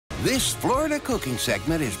This Florida cooking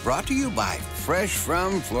segment is brought to you by Fresh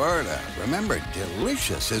from Florida. Remember,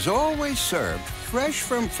 delicious is always served fresh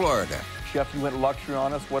from Florida. Chef, you went luxury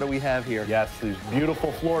on us. What do we have here? Yes, these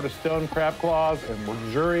beautiful Florida stone crab claws and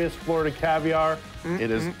luxurious Florida caviar.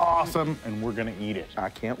 It is awesome, and we're gonna eat it. I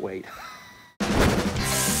can't wait.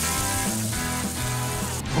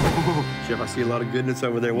 Chef, I see a lot of goodness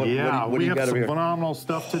over there. What do you got over here? We have some phenomenal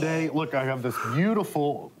stuff today. Look, I have this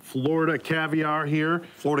beautiful Florida caviar here.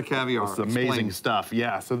 Florida caviar. It's amazing stuff.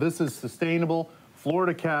 Yeah, so this is sustainable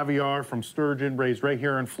Florida caviar from sturgeon, raised right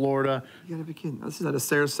here in Florida. You gotta be kidding. This is out of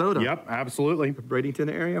Sarasota. Yep, absolutely. Bradenton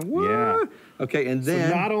area. What? Yeah. Okay, and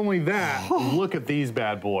then... So not only that, look at these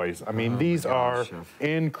bad boys. I mean, these are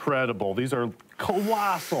incredible. These are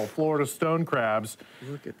colossal Florida stone crabs.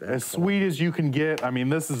 Look at that. As sweet as you can get. I mean,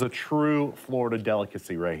 this is a true Florida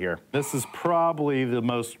delicacy right here. This is probably the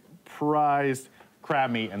most prized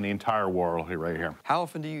crab meat in the entire world right here. How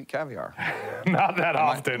often do you eat caviar? Not that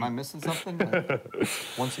often. Am I missing something?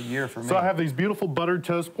 Once a year for me. So I have these beautiful buttered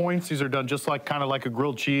toast points. These are done just like kind of like a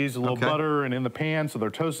grilled cheese, a little butter and in the pan, so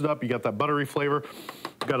they're toasted up. You got that buttery flavor.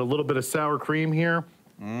 Got a little bit of sour cream here.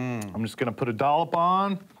 I'm just gonna put a dollop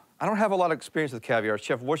on. I don't have a lot of experience with caviar.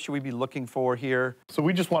 Chef, what should we be looking for here? So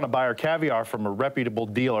we just want to buy our caviar from a reputable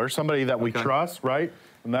dealer, somebody that we trust, right?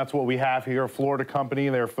 And that's what we have here, a Florida company.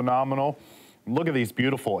 They're phenomenal. Look at these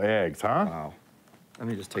beautiful eggs, huh? Wow. Let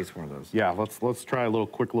me just taste one of those. Yeah, let's try a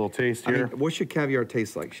quick little taste here. I mean, what should caviar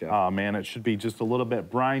taste like, Chef? Oh man, it should be just a little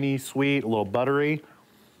bit briny, sweet, a little buttery.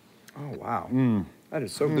 Oh wow. That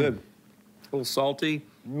is so good. A little salty.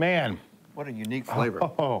 Man. What a unique flavor.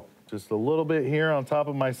 Oh, just a little bit here on top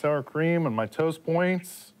of my sour cream and my toast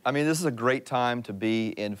points. I mean, this is a great time to be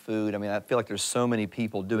in food. I mean, I feel like there's so many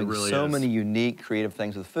people doing many unique, creative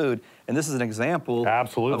things with food. And this is an example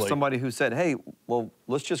of somebody who said, hey, well,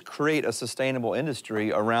 let's just create a sustainable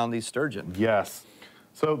industry around these sturgeon. Yes.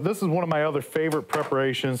 So this is one of my other favorite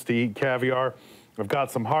preparations to eat caviar. I've got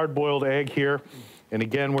some hard-boiled egg here. And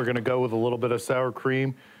again, we're gonna go with a little bit of sour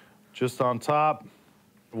cream just on top.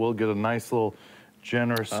 We'll get a nice little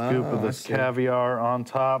generous scoop of this caviar on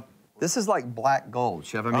top. This is like black gold,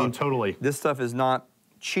 Chef. I mean, totally. This stuff is not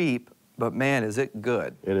cheap, but man, is it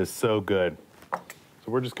good. It is so good. So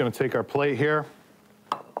we're just gonna take our plate here.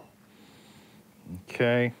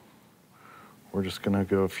 Okay. We're just gonna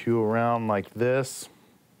go a few around like this.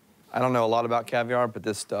 I don't know a lot about caviar, but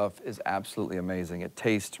this stuff is absolutely amazing. It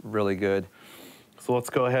tastes really good. So let's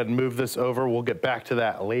go ahead and move this over. We'll get back to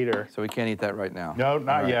that later. So we can't eat that right now? No,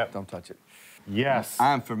 not yet. Don't touch it. Yes.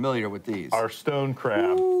 I'm familiar with these. Our stone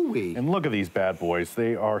crab. Ooh-wee. And look at these bad boys.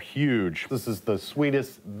 They are huge. This is the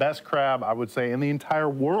sweetest, best crab, I would say, in the entire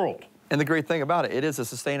world. And the great thing about it, it is a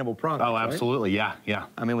sustainable product. Oh, absolutely, right? Yeah.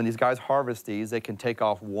 I mean, when these guys harvest these, they can take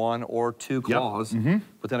off 1 or 2 claws.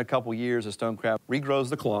 Within a couple years, a stone crab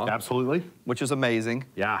regrows the claw. Absolutely. Which is amazing.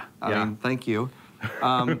 Yeah. I mean, thank you.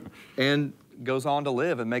 And goes on to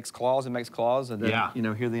live and makes claws and then, you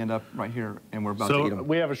know, here they end up right here, and we're about to eat them. So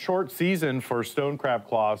we have a short season for stone crab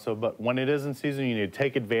claws, but when it is in season, you need to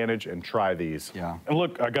take advantage and try these. Yeah. And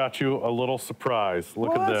look, I got you a little surprise.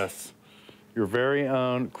 Look at this. Your very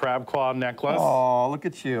own crab claw necklace. Oh, look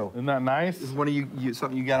at you. Isn't that nice? This is one of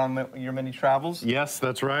something you got on your many travels? Yes,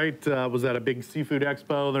 that's right. Was at a big seafood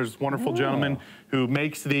expo. There's this wonderful gentleman who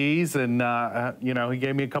makes these, and you know, he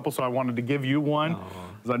gave me a couple, so I wanted to give you one.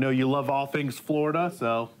 Because I know you love all things Florida,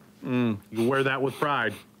 so you wear that with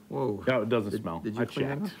pride. Whoa. No, it doesn't smell. Did you clean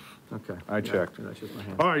it up? Okay. I checked. That's just my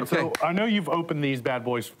hand. All right, so I know you've opened these bad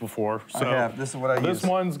boys before. So I have. This is what I use. This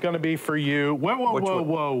one's gonna be for you. Whoa.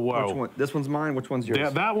 Which one? This one's mine, which one's yours? Yeah,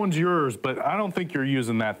 that one's yours, but I don't think you're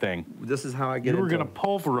using that thing. This is how I get it. You were gonna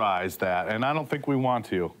pulverize that, and I don't think we want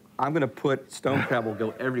to. I'm gonna put stone crab will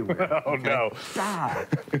go everywhere. Oh, no. Stop.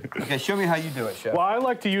 Okay, show me how you do it, Chef. Well, I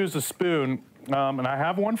like to use a spoon, and I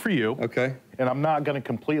have one for you. Okay. And I'm not gonna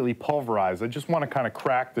completely pulverize. I just wanna kind of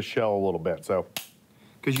crack the shell a little bit, so.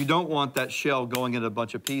 Because you don't want that shell going into a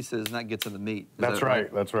bunch of pieces, and that gets in the meat. That's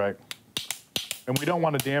right, that's right. And we don't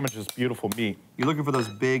want to damage this beautiful meat. You're looking for those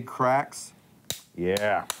big cracks?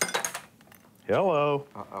 Yeah. Hello.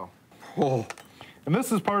 Uh-oh. Oh. And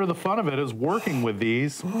this is part of the fun of it, is working with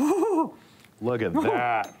these. Look at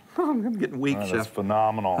that. I'm getting weak, Chef. That's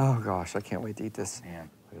phenomenal. Oh, gosh, I can't wait to eat this.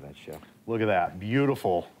 Man, look at that, Chef. Look at that,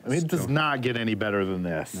 beautiful. I mean, it does not get any better than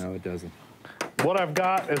this. No, it doesn't. What I've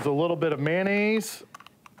got is a little bit of mayonnaise.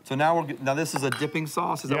 So now this is a dipping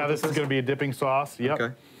sauce? Is that what this is gonna be a dipping sauce, yep.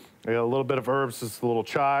 Okay. I got a little bit of herbs, just a little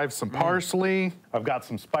chives, some parsley. I've got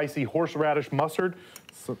some spicy horseradish mustard.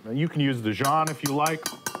 So you can use Dijon if you like.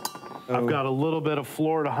 I've got a little bit of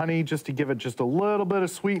Florida honey just to give it just a little bit of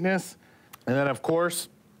sweetness. And then, of course,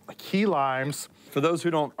 key limes. For those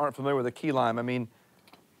who aren't familiar with a key lime, I mean,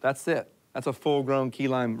 that's it. That's a full-grown key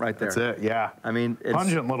lime right there. That's it, yeah. I mean, it's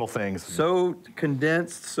pungent little things. So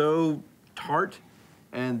condensed, so tart,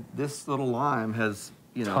 and this little lime has,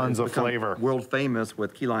 you know, tons of flavor. World famous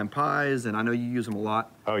with key lime pies, and I know you use them a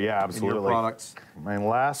lot. Oh yeah, absolutely. In your products. My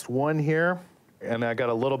last one here, and I got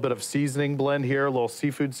a little bit of seasoning blend here, a little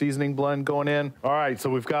seafood seasoning blend going in. All right, so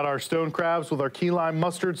we've got our stone crabs with our key lime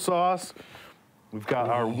mustard sauce. We've got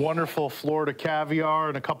our wonderful Florida caviar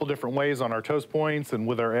in a couple different ways on our toast points and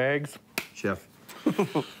with our eggs. Chef.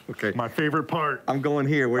 Okay. My favorite part. I'm going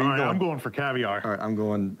here. Where are you going? I'm going for caviar. All right, I'm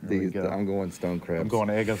going I'm going stone crabs. I'm going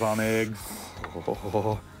eggs on eggs.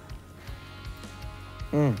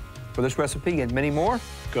 For this recipe and many more,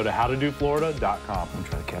 go to howtodoflorida.com. I'm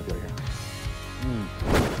trying the caviar here.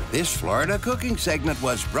 This Florida cooking segment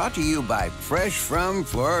was brought to you by Fresh from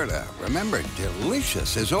Florida. Remember,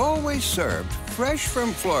 delicious is always served fresh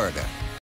from Florida.